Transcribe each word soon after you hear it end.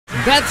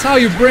That's how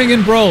you bring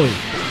in Broly.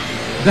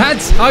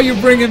 That's how you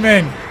bring him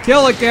in.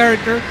 Kill a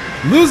character,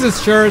 lose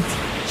his shirt,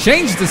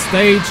 change the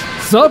stage.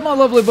 So my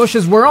lovely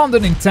bushes, we're on the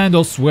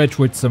Nintendo Switch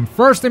with some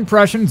first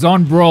impressions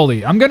on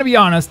Broly. I'm gonna be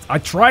honest, I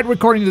tried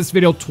recording this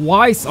video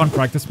twice on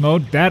practice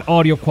mode. That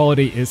audio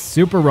quality is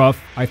super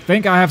rough. I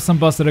think I have some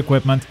busted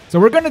equipment.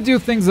 So we're gonna do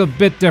things a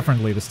bit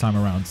differently this time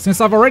around.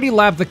 Since I've already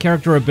labbed the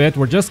character a bit,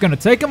 we're just gonna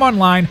take him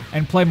online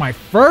and play my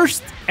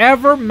first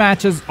ever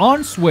matches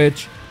on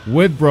Switch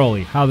with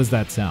Broly. How does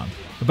that sound?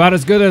 About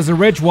as good as a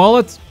Ridge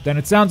wallet? Then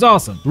it sounds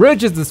awesome.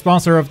 Ridge is the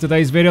sponsor of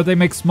today's video. They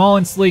make small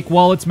and sleek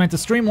wallets meant to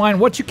streamline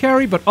what you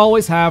carry but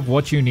always have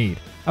what you need.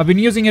 I've been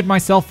using it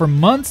myself for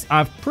months.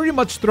 I've pretty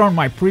much thrown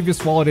my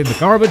previous wallet in the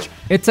garbage.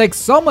 It takes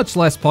so much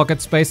less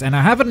pocket space and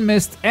I haven't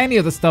missed any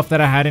of the stuff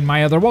that I had in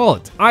my other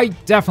wallet. I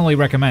definitely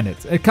recommend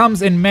it. It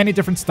comes in many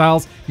different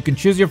styles. You can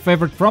choose your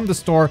favorite from the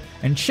store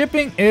and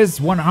shipping is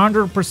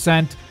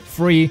 100%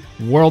 free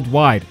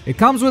worldwide. It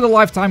comes with a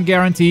lifetime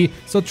guarantee,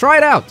 so try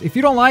it out. If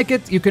you don't like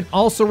it, you can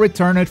also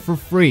return it for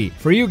free.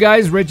 For you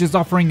guys, Ridge is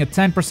offering a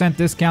 10%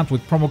 discount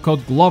with promo code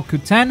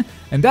Globku10,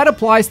 and that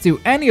applies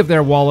to any of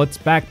their wallets,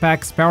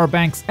 backpacks, power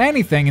banks,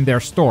 anything in their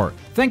store.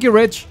 Thank you,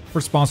 Ridge, for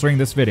sponsoring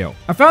this video.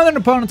 I found an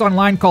opponent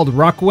online called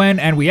Rockwin,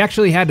 and we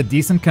actually had a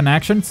decent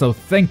connection, so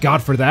thank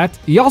God for that.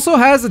 He also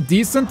has a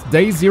decent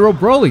Day Zero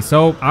Broly,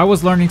 so I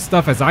was learning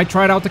stuff as I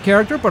tried out the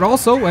character, but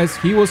also as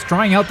he was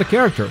trying out the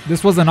character.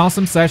 This was an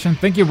awesome session.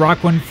 Thank you,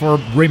 Rockwin, for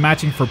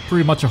rematching for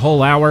pretty much a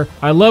whole hour.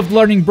 I loved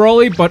learning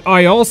Broly, but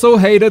I also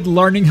hated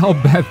learning how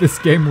bad this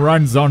game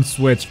runs on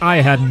Switch. I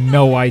had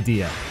no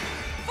idea.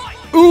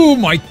 Oh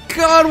my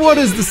God, what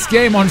is this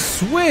game on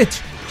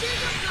Switch?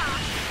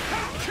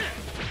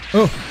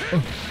 Oh.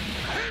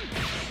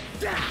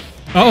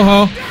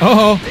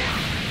 Oh.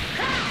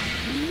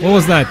 What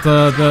was that?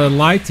 The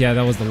light? Yeah,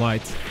 that was the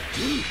light.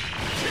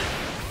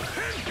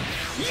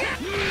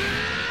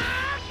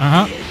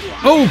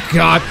 Oh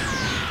God.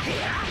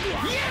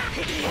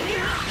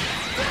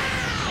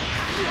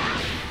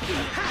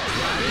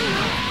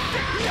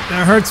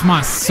 That hurts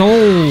my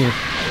soul.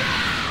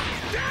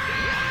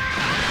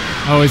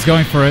 Oh, he's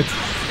going for it.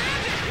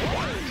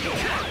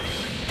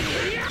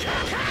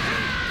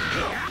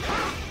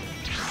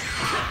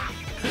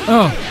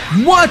 Oh,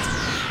 what?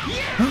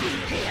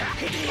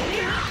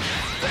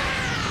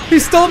 He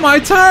stole my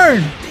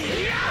turn!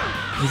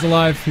 He's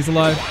alive, he's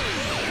alive.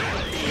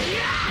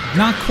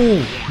 Not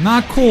cool,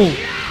 not cool.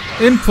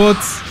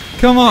 Inputs,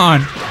 come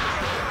on.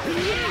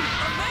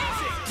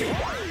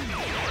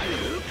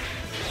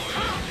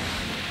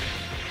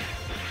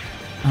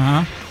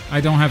 I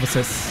don't have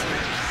assists.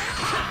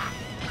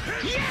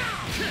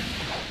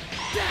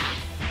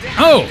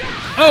 Oh!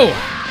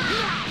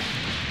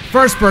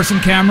 First person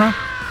camera.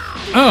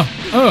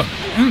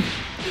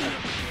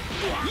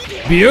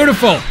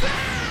 Beautiful.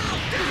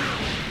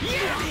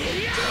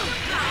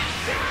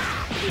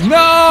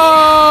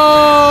 No!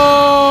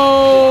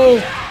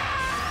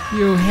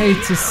 You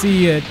hate to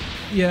see it.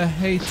 You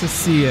hate to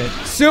see it.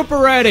 Super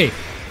ready.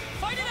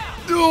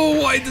 Oh,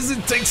 why does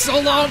it take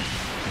so long?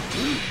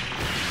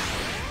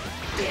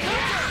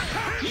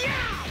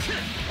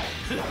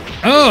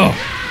 Oh.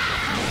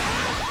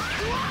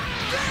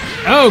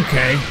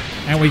 Okay.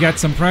 And we got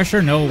some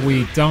pressure? No,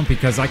 we don't,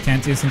 because I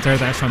can't use Inter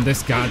Dash on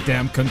this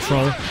goddamn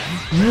controller.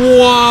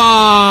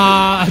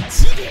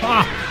 What?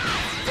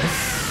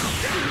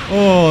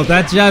 Oh,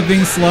 that jab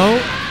being slow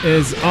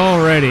is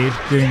already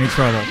doing me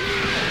trouble.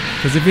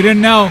 Because if you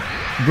didn't know,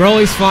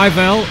 Broly's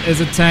 5L is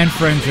a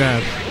 10-frame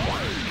jab.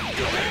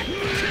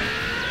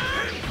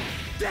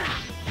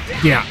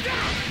 Yeah.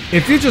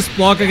 If you just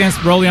block against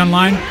Broly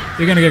online,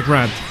 you're gonna get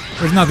grabbed.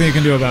 There's nothing you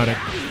can do about it.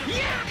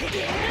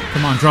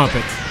 Come on, drop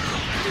it.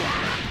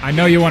 I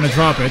know you want to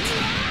drop it.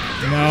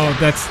 No,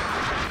 that's...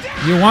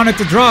 You wanted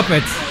to drop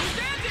it.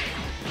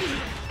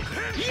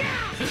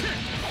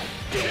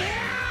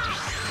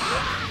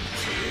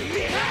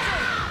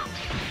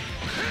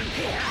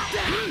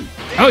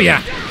 Oh,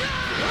 yeah.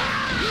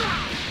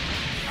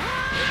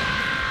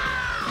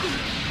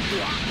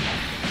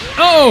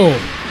 Oh!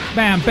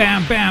 Bam,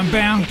 bam, bam,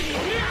 bam.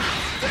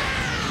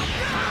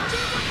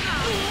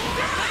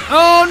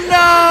 Oh,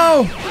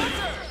 no!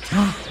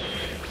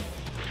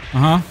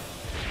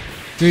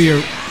 Do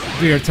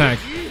your attack.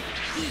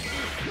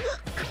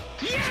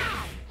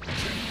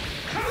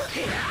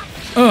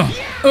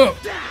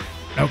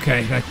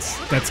 Okay,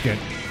 that's good.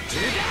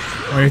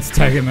 Wait, it's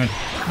tag him in.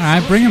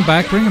 Alright, bring him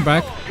back,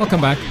 I'll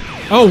come back.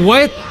 Oh,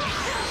 what?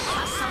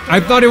 I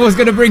thought it was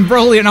gonna bring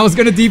Broly and I was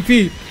gonna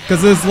DP.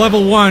 Because it's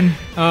level 1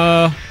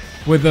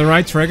 with the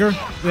right trigger.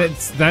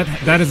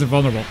 That is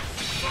invulnerable.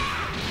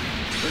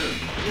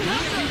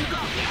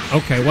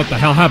 Okay, what the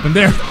hell happened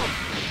there?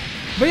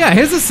 But yeah,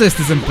 his assist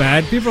isn't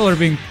bad. People are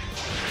being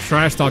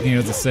trash talking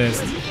his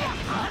assist.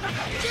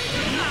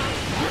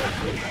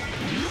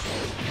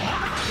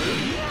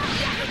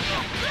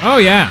 Oh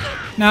yeah.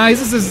 Nah,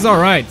 his assist is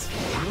alright.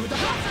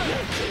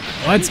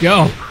 Let's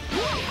go.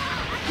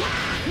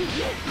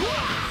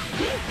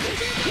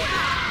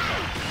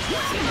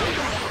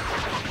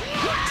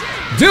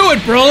 Do it,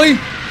 Broly!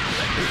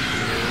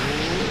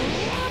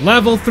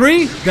 Level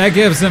 3, that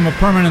gives him a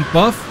permanent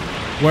buff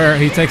where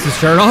he takes his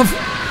shirt off.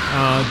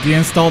 The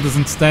install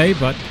doesn't stay,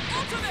 but...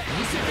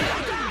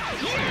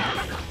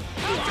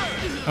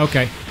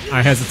 Okay,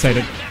 I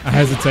hesitated. I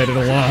hesitated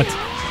a lot.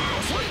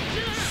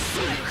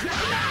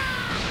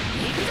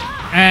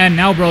 And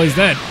now Broly's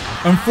dead.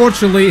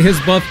 Unfortunately, his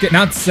buff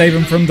cannot save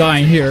him from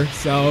dying here,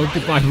 so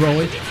goodbye,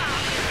 Broly.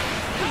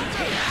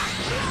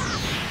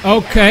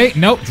 Okay,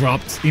 nope,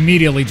 dropped.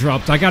 Immediately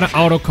dropped. I got an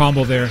auto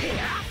combo there.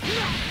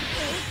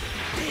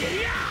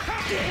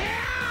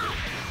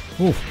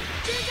 Ooh.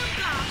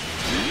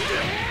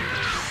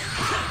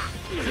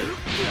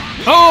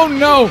 Oh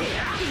no!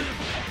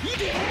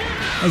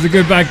 That was a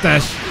good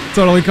backdash.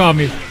 Totally caught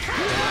me.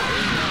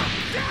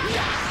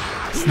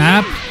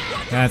 Snap.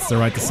 That's the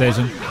right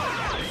decision.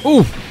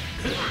 Ooh.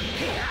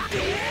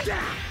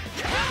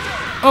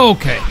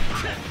 Okay.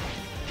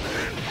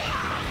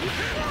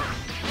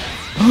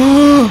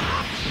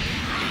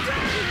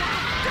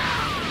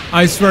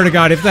 I swear to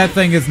God, if that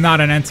thing is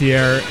not an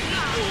anti-air,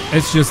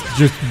 it's just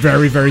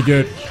very, very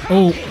good.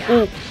 Oh,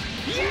 oh.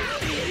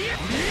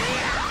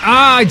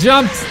 Ah, I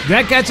jumped.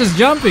 That catches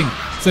jumping.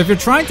 So if you're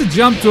trying to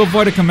jump to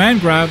avoid a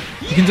command grab,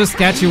 you can just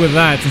catch you with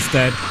that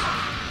instead.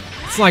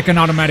 It's like an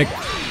automatic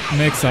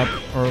mix-up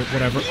or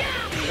whatever.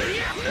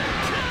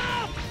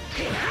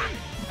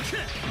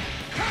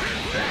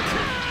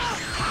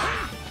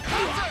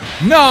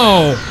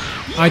 No!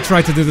 I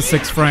tried to do the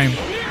 6 frame.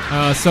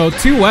 So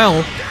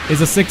 2L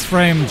is a 6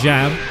 frame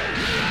jab,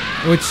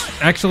 which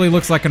actually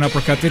looks like an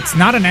uppercut. It's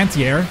not an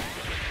anti-air,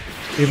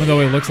 even though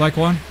it looks like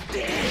one.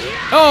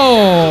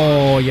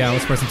 Oh, yeah, I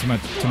was pressing too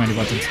many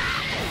buttons.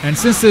 And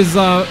since his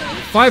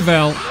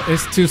 5L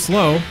is too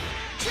slow,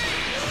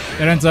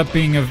 it ends up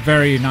being a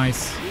very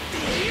nice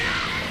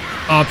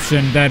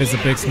option. That is a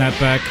big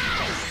snapback.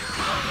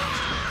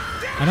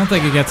 I don't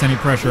think he gets any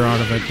pressure out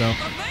of it, though.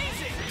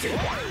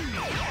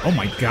 Oh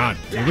my God,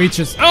 he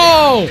reaches.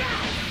 Oh!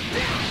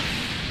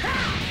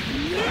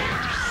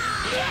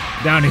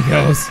 Down he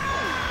goes.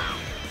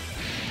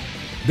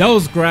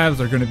 Those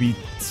grabs are gonna be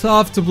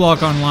tough to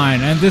block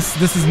online, and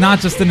this is not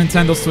just the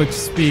Nintendo Switch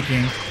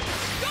speaking.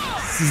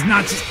 This is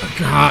not just... Oh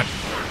God.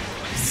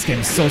 This game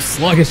is so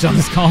sluggish on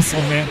this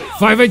console, man.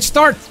 5H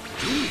start!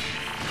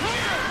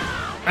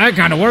 That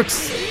kinda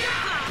works.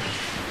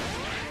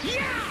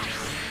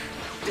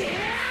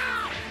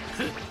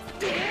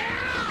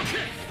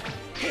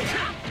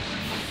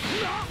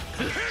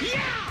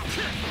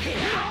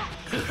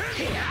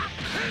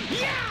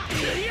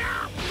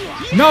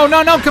 No,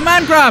 no, no,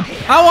 command grab!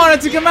 I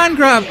wanted to command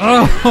grab!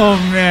 Oh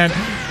man,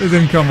 it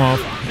didn't come off.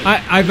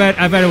 I bet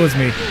it was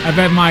me. I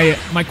bet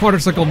my quarter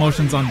circle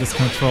motions on this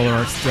controller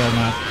are still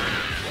not.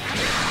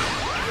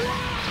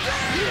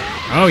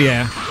 Oh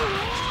yeah.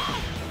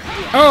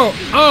 Oh,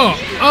 oh,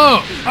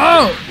 oh,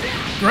 oh!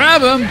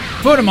 Grab him!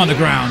 Put him on the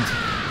ground.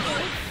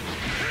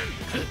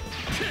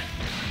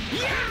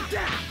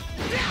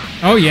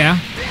 Oh yeah.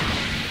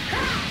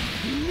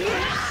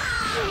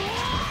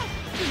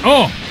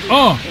 Oh,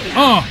 oh,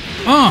 oh!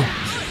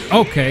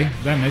 Okay,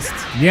 that missed.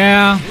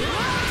 Yeah,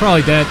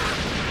 probably dead.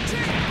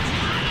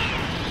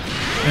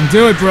 And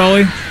do it,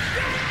 Broly.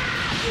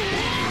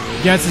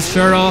 Gets his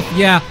shirt off.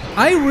 Yeah,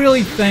 I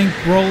really think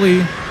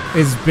Broly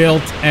is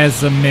built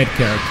as a mid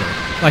character.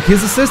 Like,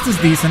 his assist is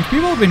decent.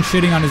 People have been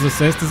shitting on his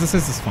assist. His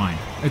assist is fine.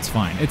 It's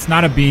fine. It's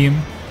not a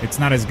beam. It's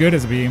not as good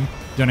as a beam.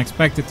 Don't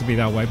expect it to be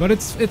that way, but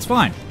it's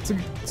fine.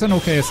 It's an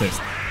okay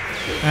assist.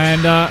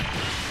 And,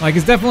 like,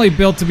 it's definitely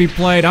built to be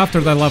played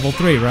after that level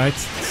 3, right?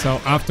 So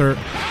after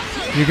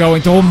you go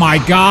into, oh my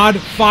God,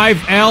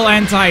 5L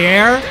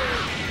anti-air?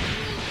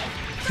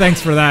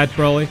 Thanks for that,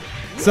 Broly.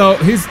 So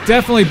he's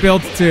definitely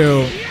built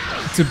to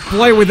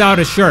play without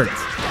a shirt.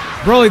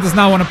 Broly does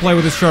not want to play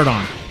with his shirt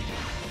on.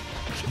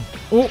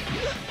 Oh.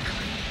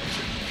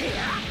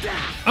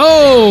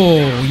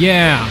 Oh,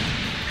 yeah.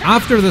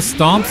 After the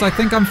stomps, I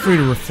think I'm free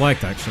to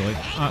reflect, actually.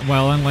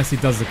 Well, unless he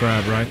does the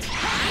grab, right?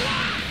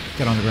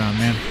 Get on the ground,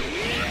 man.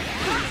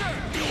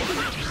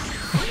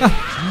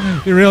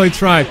 He really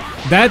tried.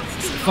 That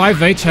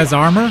 5H has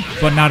armor,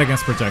 but not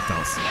against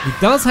projectiles. He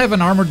does have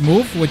an armored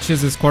move, which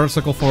is his quarter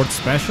circle forward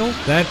special.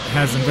 That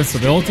has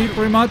invincibility,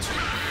 pretty much.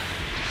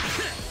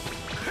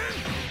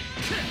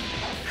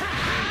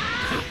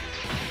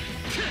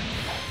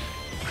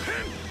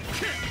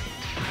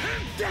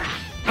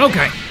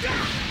 Okay.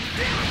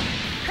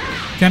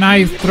 Can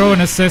I throw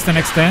an assist and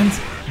extend?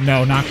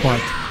 No, not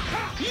quite.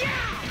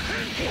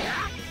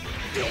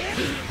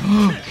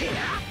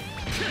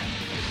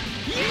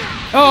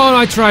 Oh,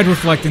 I tried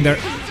reflecting there.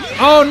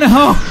 Oh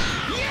no!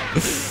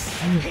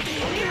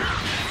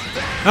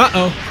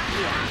 Uh-oh.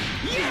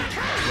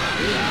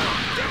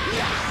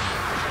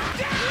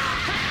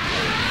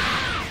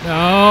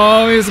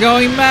 Oh, he's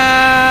going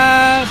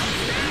mad!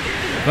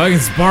 Fucking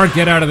Spark,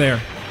 get out of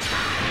there.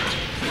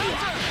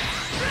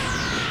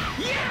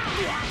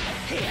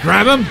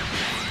 Grab him!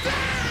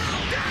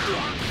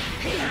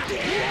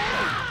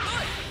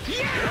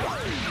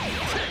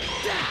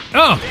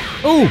 Oh!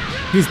 Ooh!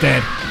 He's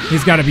dead.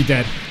 He's gotta be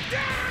dead.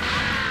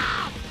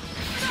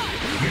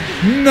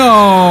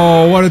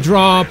 No, what a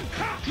drop.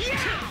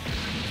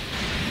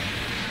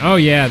 Oh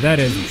yeah, that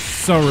is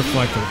so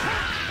reflective.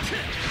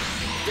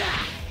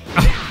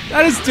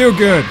 That is too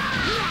good.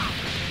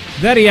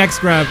 That EX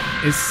grab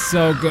is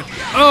so good.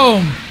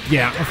 Oh,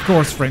 yeah, of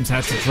course frames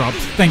has to drop.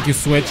 Thank you,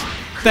 Switch.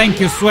 Thank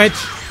you, Switch.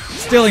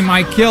 Stealing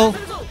my kill.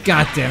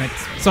 God damn it.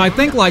 So I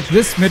think like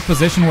this mid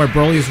position where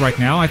Broly is right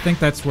now, I think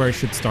that's where I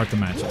should start the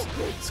matches.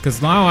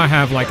 Because now I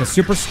have like a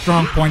super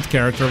strong point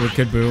character with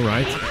Kid Buu,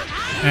 right?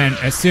 And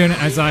as soon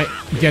as I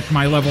get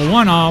my level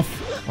 1 off,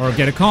 or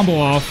get a combo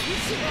off,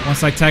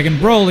 once I tag in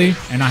Broly,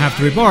 and I have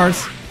 3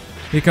 bars,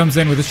 he comes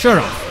in with a shirt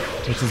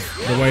off. Which is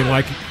the way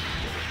like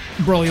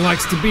Broly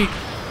likes to beat.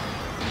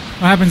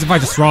 What happens if I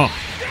just raw?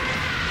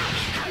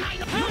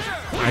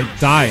 I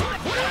die.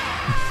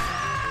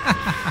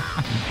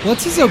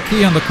 What's his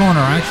key on the corner?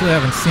 I actually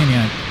haven't seen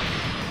yet.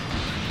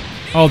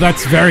 Oh,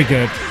 that's very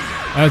good.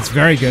 That's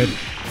very good.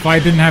 If I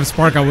didn't have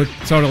Spark, I would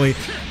totally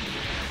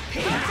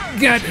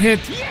get hit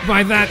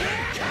by that.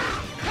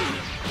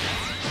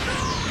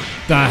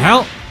 The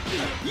hell?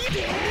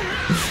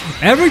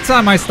 Every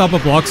time I stop a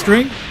block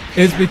string,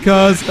 it's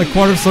because a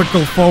quarter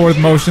circle forward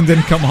motion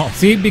didn't come off.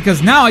 See,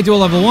 because now I do a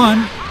level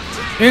 1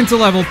 into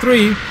level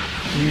 3.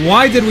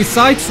 Why did we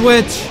side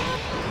switch?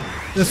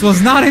 This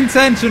was not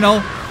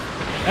intentional.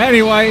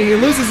 Anyway, he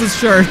loses his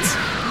shirt.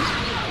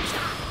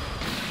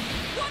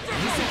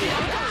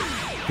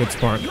 Good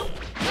Spark.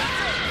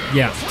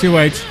 Yeah,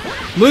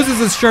 2H. Loses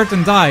his shirt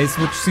and dies,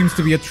 which seems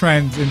to be a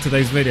trend in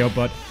today's video,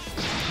 but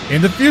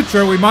in the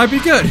future we might be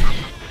good.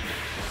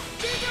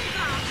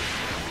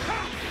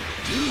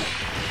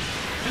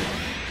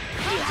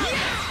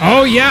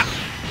 Oh yeah!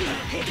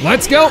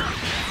 Let's go!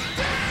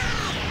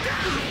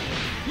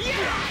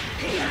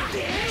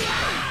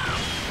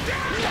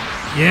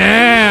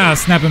 Yeah!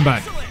 Snap him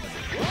back.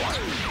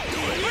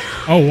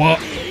 Oh, what?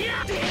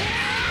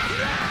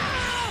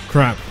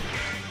 Crap.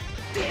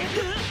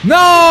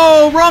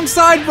 No! Wrong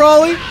side,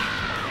 Broly!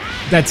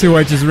 That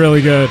 2H is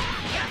really good.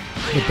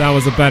 But that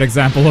was a bad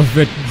example of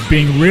it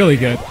being really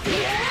good.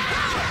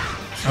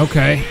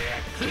 Okay.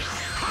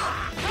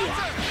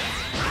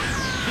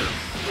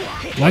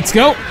 Let's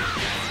go!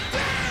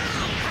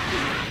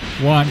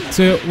 1,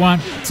 2,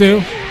 1,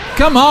 2.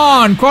 Come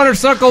on! Quarter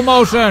circle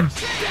motion!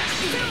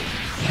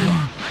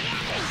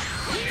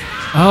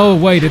 Oh,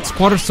 wait, it's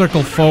quarter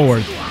circle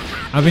forward.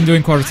 I've been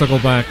doing quarter circle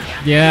back.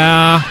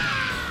 Yeah.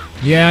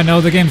 Yeah,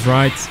 no, the game's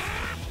right.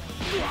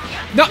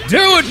 No, do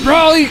it,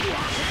 Broly!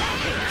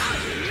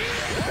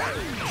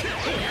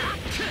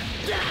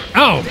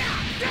 Oh!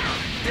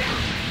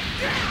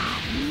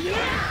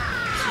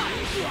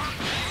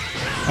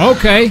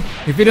 Okay,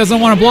 if he doesn't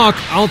want to block,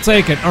 I'll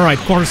take it. Alright,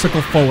 quarter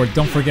circle forward,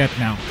 don't forget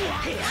now.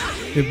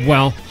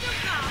 Well.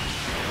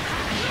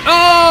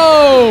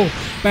 Oh!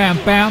 Bam,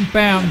 bam,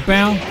 bam,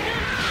 bam.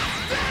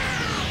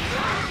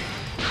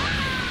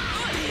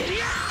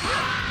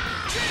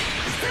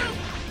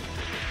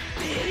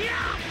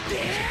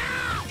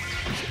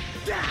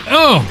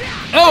 Oh!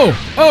 Oh!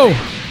 Oh!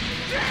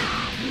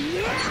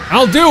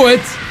 I'll do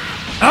it!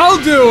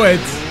 I'll do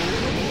it!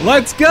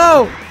 Let's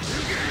go!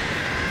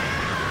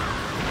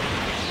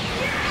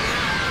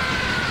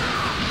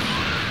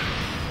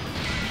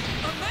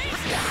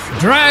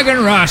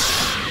 Dragon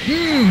Rush!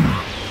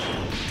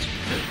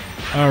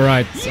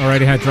 Alright,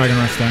 already had Dragon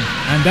Rush then.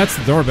 And that's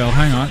the doorbell,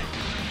 hang on.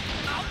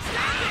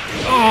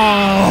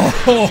 Oh!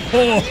 Ho,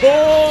 ho,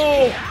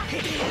 ho.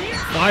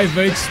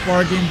 5H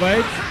sparking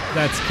bait?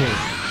 That's cool.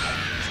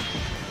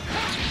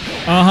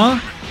 Uh-huh.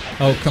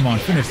 Oh, come on,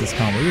 finish this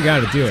combo. You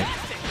gotta do it.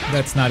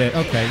 That's not it.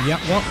 Okay, yeah,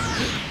 well.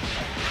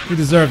 You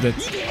deserved it.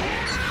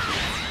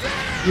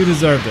 You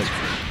deserved it.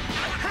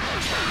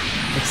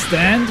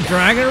 Extend,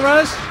 Dragon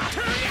Rush.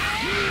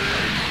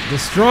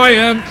 Destroy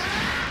him.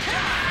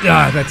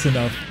 Ah, that's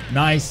enough.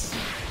 Nice.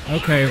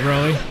 Okay,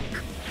 Broly.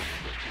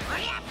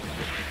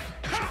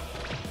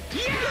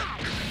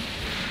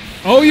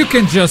 Oh, you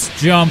can just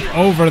jump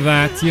over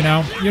that, you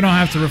know. You don't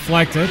have to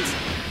reflect it.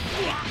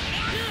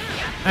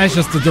 That's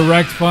just a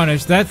direct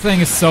punish. That thing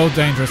is so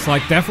dangerous.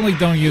 Like, definitely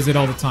don't use it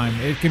all the time.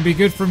 It can be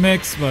good for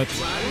mix, but...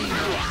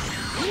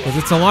 because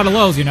it's a lot of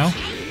lows, you know?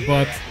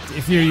 But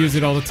if you use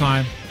it all the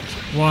time...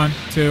 1,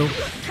 2...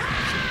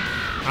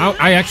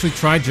 I actually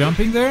tried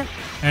jumping there,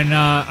 and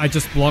I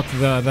just blocked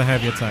the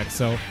heavy attack,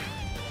 so...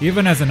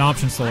 even as an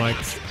option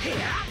select...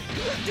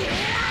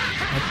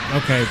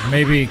 okay,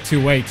 maybe 2H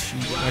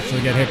you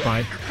actually get hit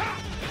by.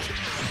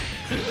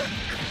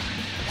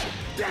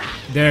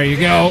 There you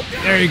go.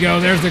 There you go.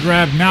 There's the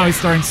grab. Now he's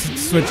starting to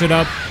switch it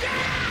up.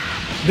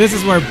 This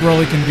is where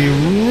Broly can be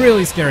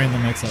really scary in the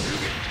mix-up.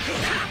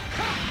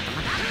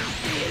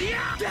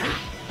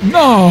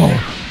 No!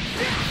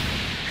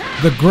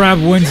 The grab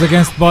wins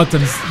against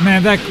buttons.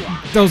 Man,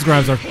 those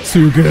grabs are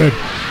too good.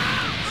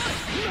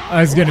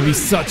 It's gonna be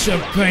such a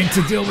pain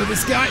to deal with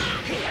this guy.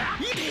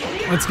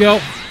 Let's go.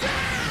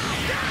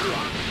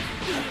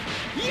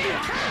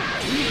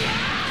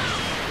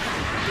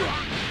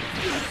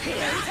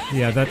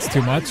 Yeah, that's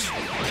too much.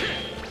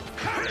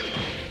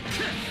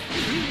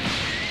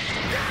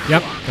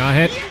 Yep, got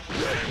hit.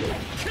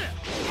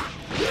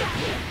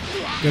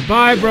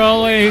 Goodbye,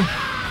 Broly.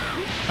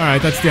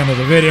 Alright, that's the end of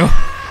the video.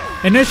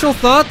 Initial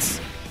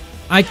thoughts?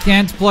 I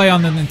can't play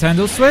on the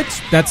Nintendo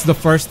Switch. That's the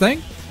first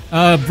thing.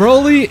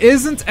 Broly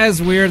isn't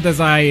as weird as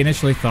I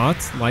initially thought.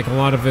 Like, a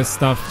lot of his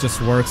stuff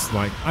just works.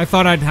 Like, I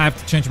thought I'd have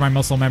to change my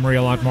muscle memory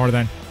a lot more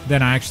than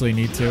I actually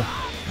need to.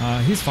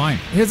 He's fine.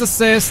 His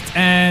assist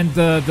and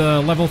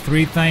the level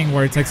 3 thing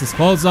where he takes his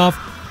clothes off,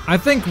 I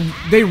think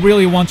they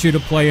really want you to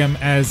play him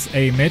as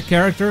a mid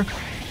character.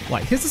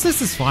 Like, his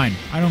assist is fine.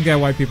 I don't get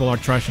why people are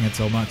trashing it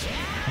so much.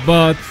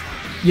 But,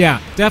 yeah,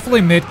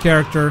 definitely mid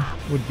character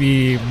would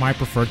be my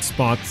preferred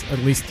spot, at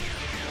least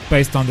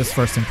based on this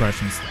first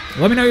impressions.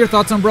 Let me know your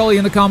thoughts on Broly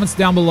in the comments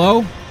down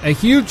below. A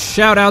huge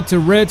shout out to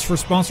Rich for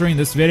sponsoring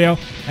this video,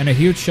 and a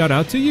huge shout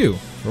out to you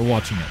for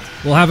watching it.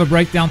 We'll have a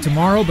breakdown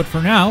tomorrow, but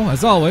for now,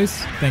 as always,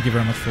 thank you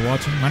very much for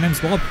watching. My name's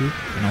Globku,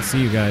 and I'll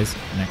see you guys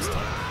next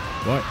time.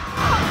 Bye.